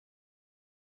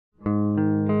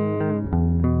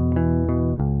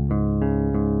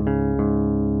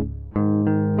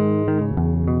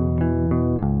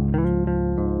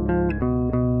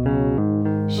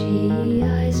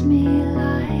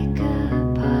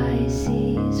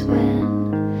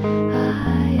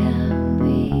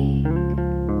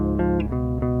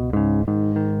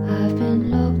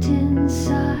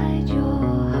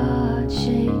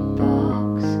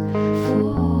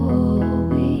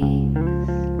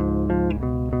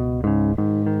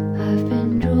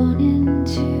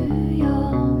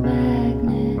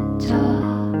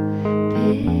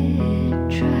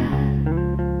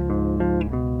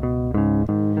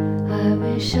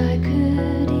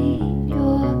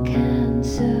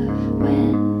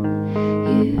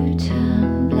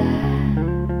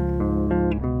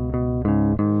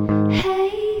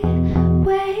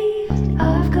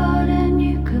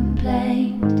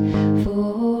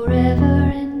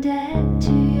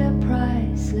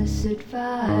priceless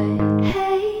advice.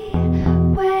 Hey,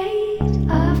 wait,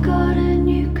 I've got a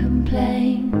new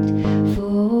complaint.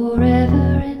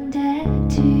 Forever in debt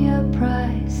to your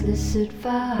priceless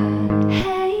advice.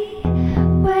 Hey,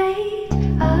 wait,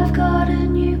 I've got a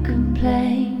new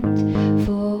complaint.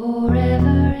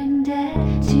 Forever in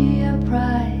debt to your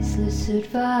priceless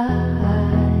advice.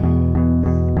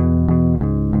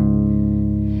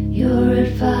 Your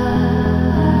advice,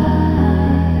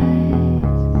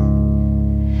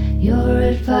 your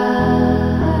advice,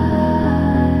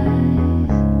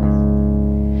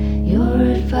 your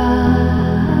advice.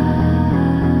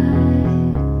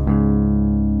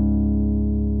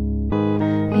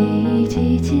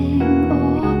 Eating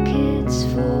orchids,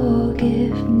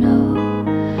 forgive no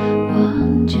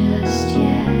one just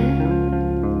yet.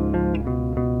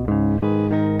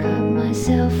 Cut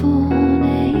myself on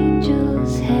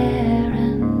angel's hair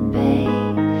and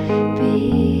baby's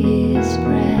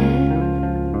breath.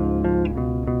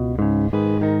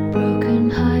 Broken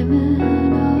hymen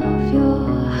of your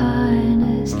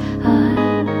highness,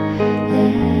 I'm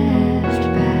left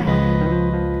back.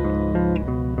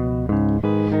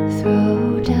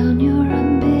 Throw down your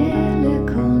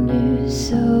umbilical noose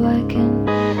so I can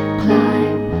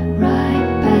climb right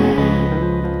back.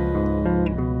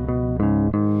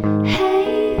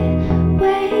 Hey,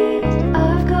 wait,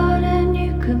 I've got a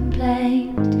new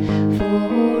complaint.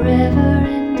 Forever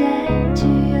in debt to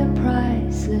your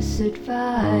priceless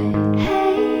advice.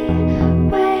 Hey,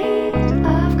 wait,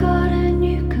 I've got a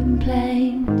new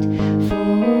complaint.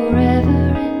 Forever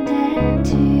in debt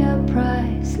to your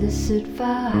priceless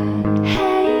advice.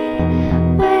 Hey,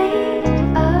 wait,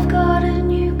 I've got a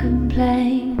new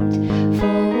complaint.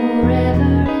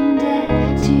 Forever in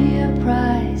debt to your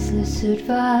priceless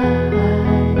advice.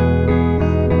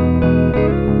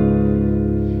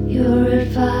 Your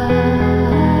advice,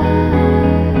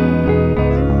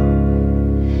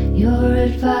 your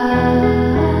advice,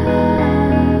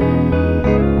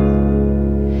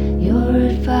 your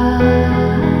advice.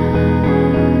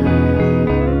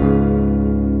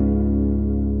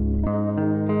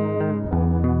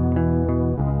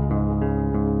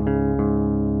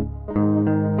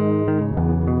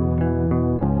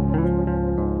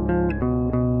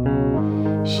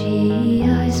 She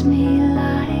eyes me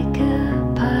like a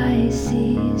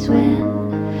Pisces when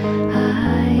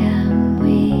I am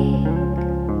weak.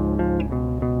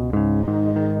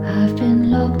 I've been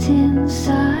locked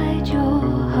inside your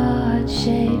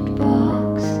heart-shaped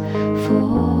box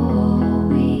for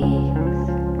weeks.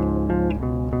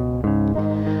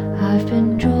 I've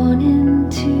been drawn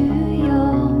into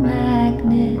your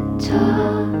magnet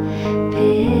torpid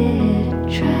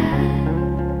trap.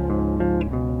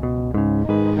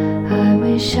 I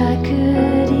wish I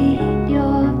could eat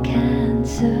your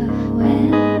cancer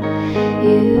when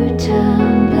you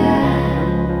turn black.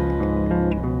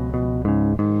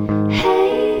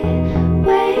 Hey,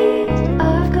 wait,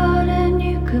 I've got a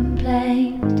new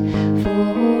complaint.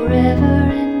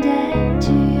 Forever in debt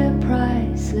to your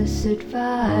priceless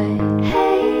advice.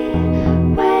 Hey,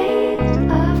 wait,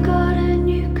 I've got a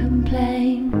new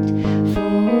complaint.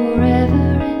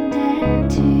 Forever in debt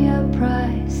to your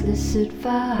priceless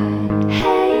advice.